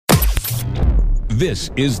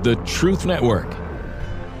This is the Truth Network.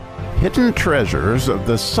 Hidden treasures of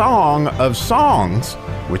the Song of Songs,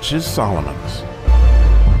 which is Solomon's.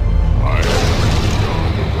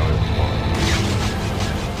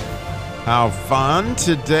 How fun.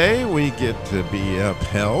 Today we get to be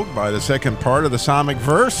upheld by the second part of the Psalmic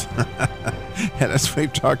verse. And as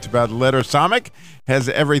we've talked about, the letter Psalmic has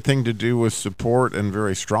everything to do with support and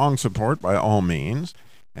very strong support by all means.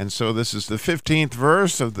 And so this is the 15th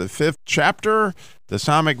verse of the 5th chapter. The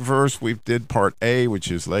Psalmic verse, we did part A, which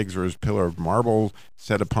is legs are as pillar of marble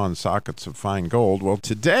set upon sockets of fine gold. Well,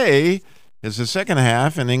 today is the second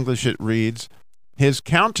half. In English it reads, his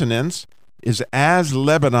countenance is as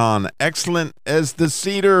Lebanon, excellent as the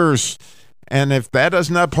cedars. And if that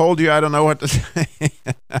doesn't uphold you, I don't know what to say.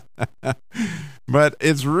 But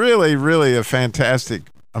it's really, really a fantastic,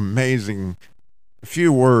 amazing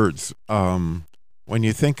few words. When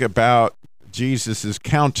you think about Jesus's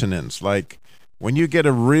countenance, like when you get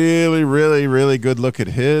a really, really, really good look at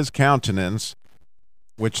his countenance,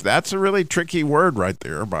 which that's a really tricky word right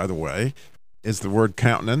there, by the way, is the word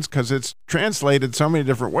countenance, because it's translated so many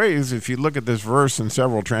different ways. If you look at this verse in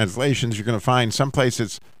several translations, you're going to find some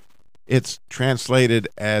places it's translated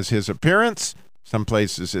as his appearance, some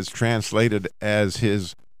places it's translated as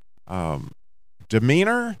his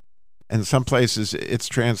demeanor, and some places it's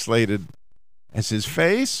translated as his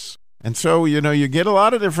face. And so, you get a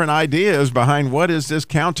lot of different ideas behind what is this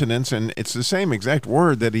countenance, and it's the same exact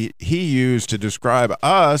word that he used to describe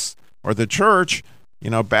us or the church,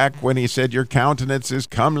 back when he said, your countenance is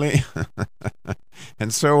comely.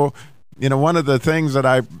 And so, one of the things that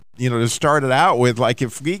I, started out with, like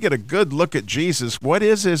if we get a good look at Jesus, what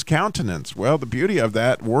is his countenance? Well, the beauty of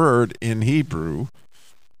that word in Hebrew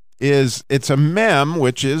is it's a mem,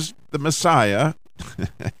 which is the Messiah,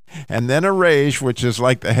 and then a resh, which is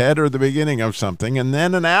like the head or the beginning of something, and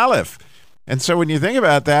then an aleph. And so when you think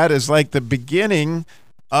about that, it's like the beginning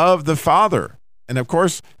of the Father. And of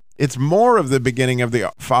course, it's more of the beginning of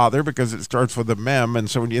the Father because it starts with a mem. And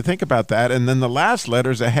so when you think about that, and then the last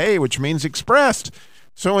letter is a hey, which means expressed.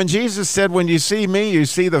 So when Jesus said, when you see me, you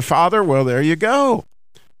see the Father, well, there you go.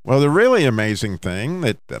 Well, the really amazing thing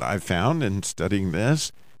that I found in studying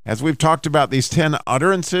this, as we've talked about these 10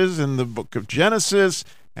 utterances in the book of Genesis,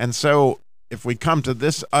 and so if we come to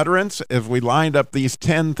this utterance, if we lined up these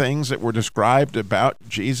 10 things that were described about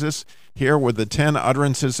Jesus here with the 10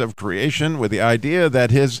 utterances of creation, with the idea that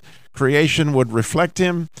his creation would reflect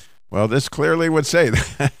him, well, this clearly would say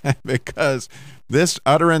that because this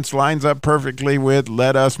utterance lines up perfectly with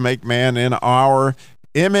let us make man in our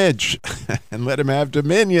image and let him have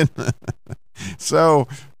dominion. So,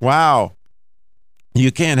 wow. You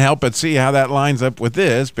can't help but see how that lines up with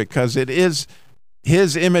this, because it is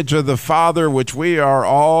his image of the Father, which we are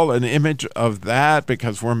all an image of that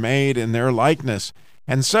because we're made in their likeness.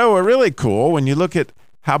 And so really cool when you look at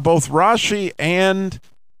how both Rashi and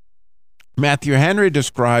Matthew Henry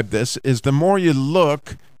describe this is the more you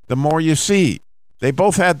look, the more you see. They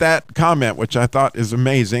both had that comment, which I thought is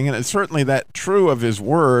amazing. And it's certainly that true of his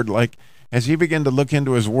word. Like, as you begin to look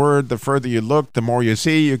into his word, the further you look, the more you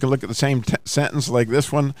see. You can look at the same sentence like this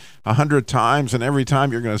one 100 times, and every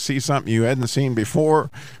time you're going to see something you hadn't seen before.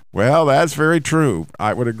 Well, that's very true.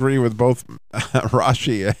 I would agree with both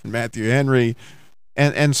Rashi and Matthew Henry.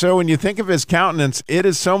 And so when you think of his countenance, it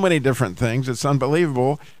is so many different things. It's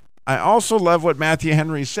unbelievable. I also love what Matthew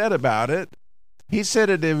Henry said about it. He said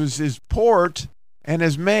it was his port and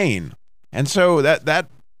his main. And so that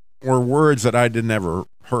were words that I had never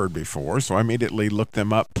heard before, so I immediately looked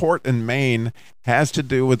them up. Port and main has to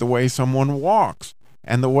do with the way someone walks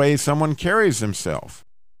and the way someone carries himself,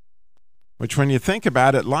 which when you think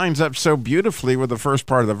about it, lines up so beautifully with the first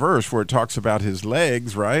part of the verse where it talks about his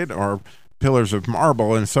legs, right, or pillars of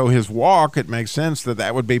marble. And so his walk, it makes sense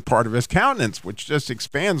that would be part of his countenance, which just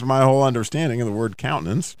expands my whole understanding of the word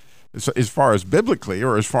countenance as far as biblically,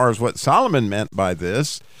 or as far as what Solomon meant by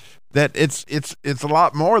this, that it's a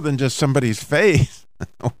lot more than just somebody's face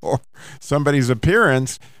or somebody's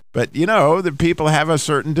appearance, but the people have a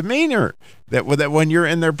certain demeanor that when you're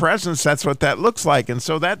in their presence, that's what that looks like. And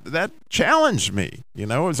so that challenged me,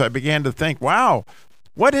 as I began to think, wow,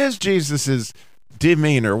 what is Jesus's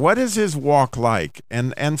demeanor? What is his walk like?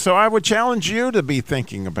 And so I would challenge you to be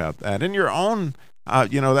thinking about that in your own,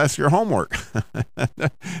 that's your homework.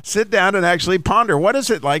 Sit down and actually ponder, what is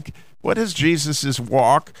it like? What is Jesus's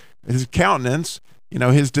walk, his countenance,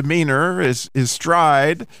 his demeanor, his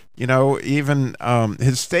stride, even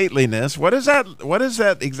his stateliness? What is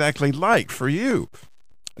that exactly like for you?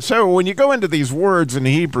 So when you go into these words in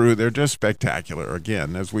Hebrew, they're just spectacular.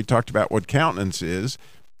 Again, as we talked about what countenance is,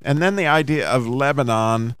 and then the idea of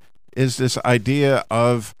Lebanon is this idea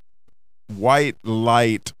of white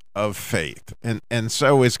light of faith. And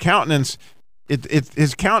so his countenance,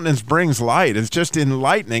 his countenance brings light. It's just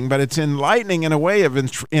enlightening, but it's enlightening in a way of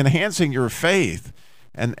enhancing your faith.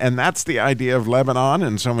 And that's the idea of Lebanon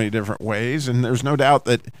in so many different ways. And there's no doubt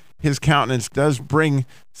that his countenance does bring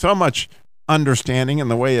so much understanding in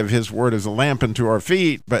the way of his word as a lamp unto our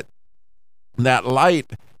feet. But that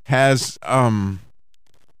light has a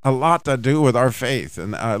lot to do with our faith.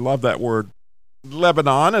 And I love that word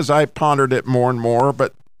Lebanon as I pondered it more and more.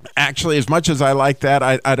 But actually, as much as I like that,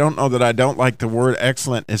 I don't know that I don't like the word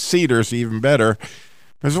excellent as cedars even better.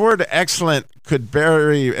 Because the word excellent could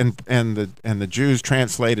bury, and the Jews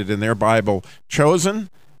translated in their Bible, chosen.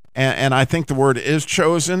 And I think the word is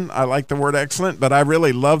chosen. I like the word excellent, but I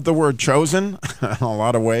really love the word chosen in a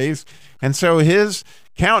lot of ways. And so his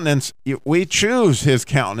countenance, we choose his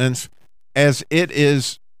countenance as it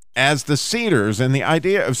is, as the cedars. And the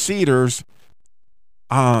idea of cedars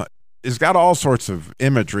has got all sorts of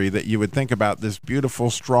imagery that you would think about this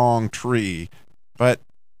beautiful, strong tree. But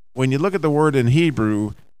when you look at the word in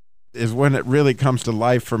Hebrew, is when it really comes to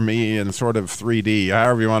life for me in sort of 3D,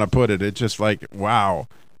 however you want to put it. It's just like, wow.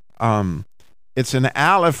 It's an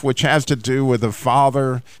aleph, which has to do with the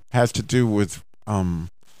Father, has to do with,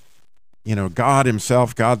 God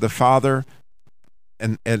himself, God the Father.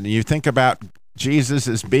 And you think about Jesus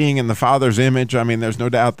as being in the Father's image. I mean, there's no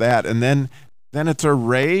doubt that. And then it's a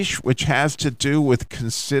resh, which has to do with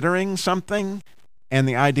considering something and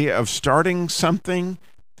the idea of starting something.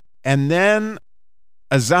 And then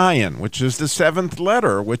a Zion, which is the seventh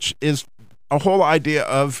letter, which is a whole idea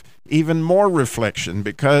of even more reflection,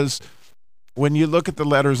 because when you look at the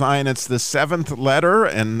letter Zion, it's the seventh letter,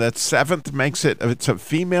 and that seventh makes it's a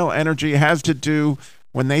female energy. It has to do,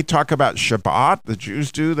 when they talk about Shabbat, the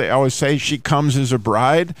Jews do, they always say she comes as a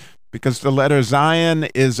bride, because the letter Zion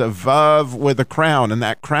is a vav with a crown, and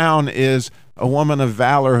that crown is a woman of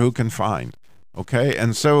valor who can find. Okay,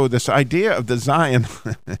 and so this idea of the Zion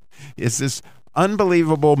is this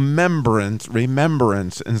unbelievable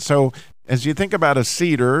remembrance. And so as you think about a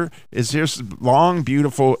cedar, is this long,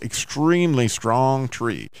 beautiful, extremely strong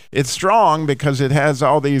tree. It's strong because it has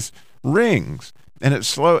all these rings, and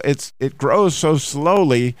it grows so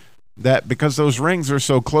slowly that because those rings are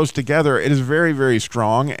so close together, it is very, very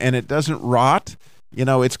strong, and it doesn't rot.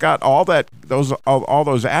 It's got all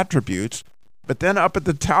those attributes. But then up at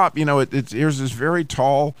the top, here's this very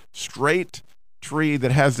tall, straight tree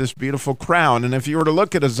that has this beautiful crown. And if you were to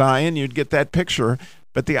look at a Zion, you'd get that picture.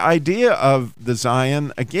 But the idea of the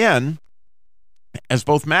Zion, again, as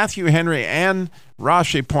both Matthew Henry and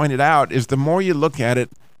Rashi pointed out, is the more you look at it,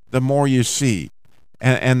 the more you see.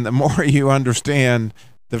 And the more you understand,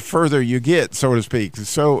 the further you get, so to speak.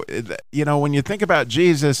 So, when you think about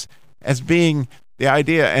Jesus as being the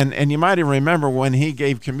idea, and you might even remember when he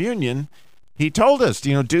gave communion, he told us,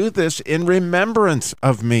 do this in remembrance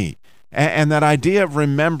of me. And that idea of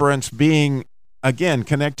remembrance being, again,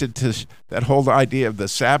 connected to that whole idea of the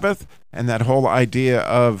Sabbath and that whole idea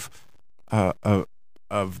of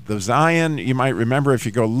the Zion. You might remember, if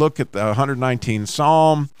you go look at the 119th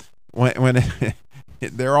Psalm, when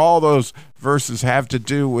there, all those verses have to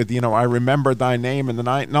do with, I remember thy name in the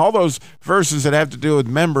night. And all those verses that have to do with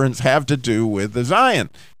remembrance have to do with the Zion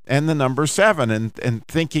and the number 7 and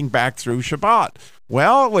thinking back through Shabbat.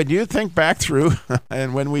 Well, when you think back through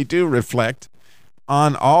and when we do reflect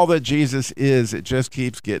on all that Jesus is, it just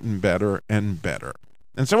keeps getting better and better.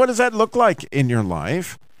 And so what does that look like in your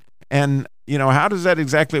life? And, how does that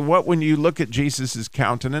exactly, when you look at Jesus's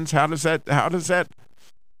countenance, how does that,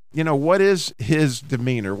 what is his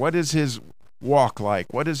demeanor? What is his walk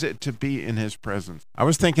like? What is it to be in his presence? I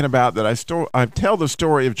was thinking about that. I tell the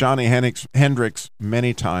story of Johnny Hendricks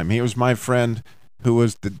many times. He was my friend who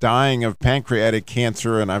was dying of pancreatic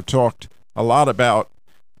cancer, and I've talked a lot about,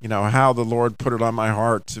 how the Lord put it on my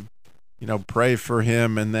heart to, pray for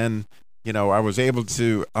him. And then, I was able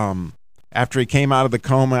to, after he came out of the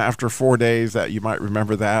coma after 4 days, that you might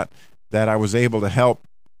remember that I was able to help,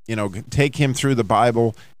 take him through the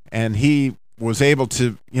Bible, and he was able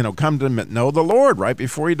to, come to know the Lord right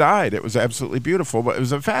before he died. It was absolutely beautiful. But it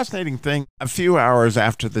was a fascinating thing. A few hours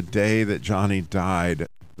after the day that Johnny died,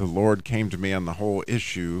 the Lord came to me on the whole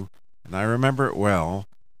issue, and I remember it well,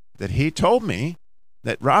 that he told me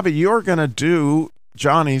that, Robbie, you're going to do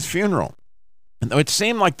Johnny's funeral. And though it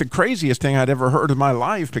seemed like the craziest thing I'd ever heard in my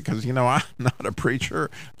life, because, I'm not a preacher,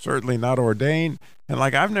 certainly not ordained, and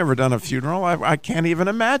I've never done a funeral. I can't even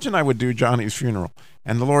imagine I would do Johnny's funeral.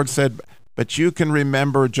 And the Lord said, but you can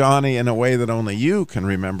remember Johnny in a way that only you can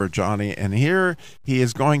remember Johnny, and here he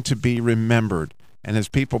is going to be remembered. And as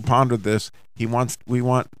people pondered this, we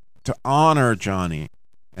want to honor Johnny.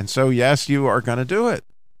 And so, yes, you are going to do it.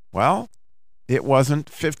 Well, it wasn't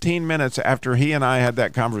 15 minutes after he and I had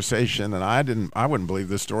that conversation, and I wouldn't believe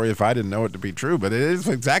this story if I didn't know it to be true, but it is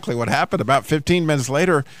exactly what happened. About 15 minutes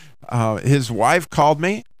later, his wife called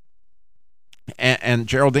me, and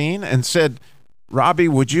Geraldine, and said, Robbie,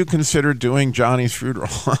 would you consider doing Johnny's funeral?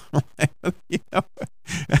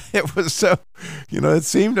 It was so, it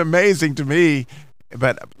seemed amazing to me.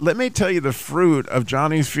 But let me tell you the fruit of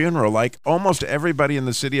Johnny's funeral. Like almost everybody in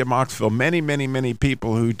the city of Knoxville, many, many, many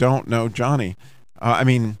people who don't know Johnny.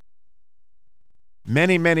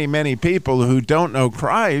 Many, many, many people who don't know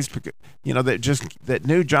Christ, that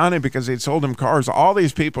knew Johnny because they'd sold him cars. All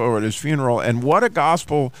these people were at his funeral, and what a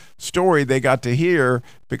gospel story they got to hear,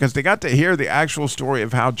 because they got to hear the actual story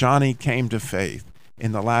of how Johnny came to faith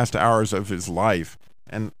in the last hours of his life.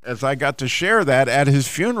 And as I got to share that at his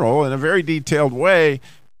funeral in a very detailed way,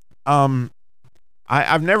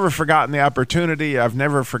 I've never forgotten the opportunity. I've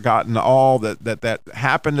never forgotten all that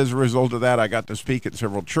happened as a result of that. I got to speak at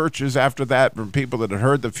several churches after that, from people that had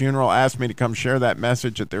heard the funeral asked me to come share that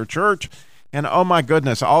message at their church. And oh my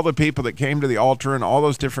goodness, all the people that came to the altar in all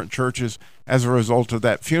those different churches as a result of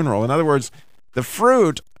that funeral. In other words, the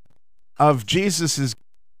fruit of Jesus's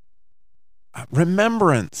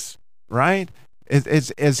remembrance, right?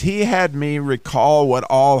 As he had me recall what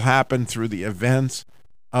all happened through the events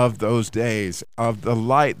of those days, of the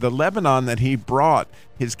light, the Lebanon that he brought,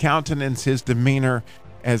 his countenance, his demeanor,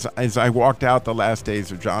 as I walked out the last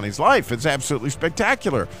days of Johnny's life. It's absolutely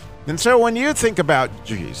spectacular. And so when you think about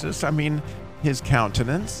Jesus, his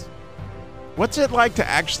countenance, what's it like to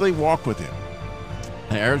actually walk with him?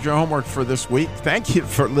 There's your homework for this week. Thank you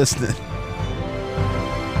for listening.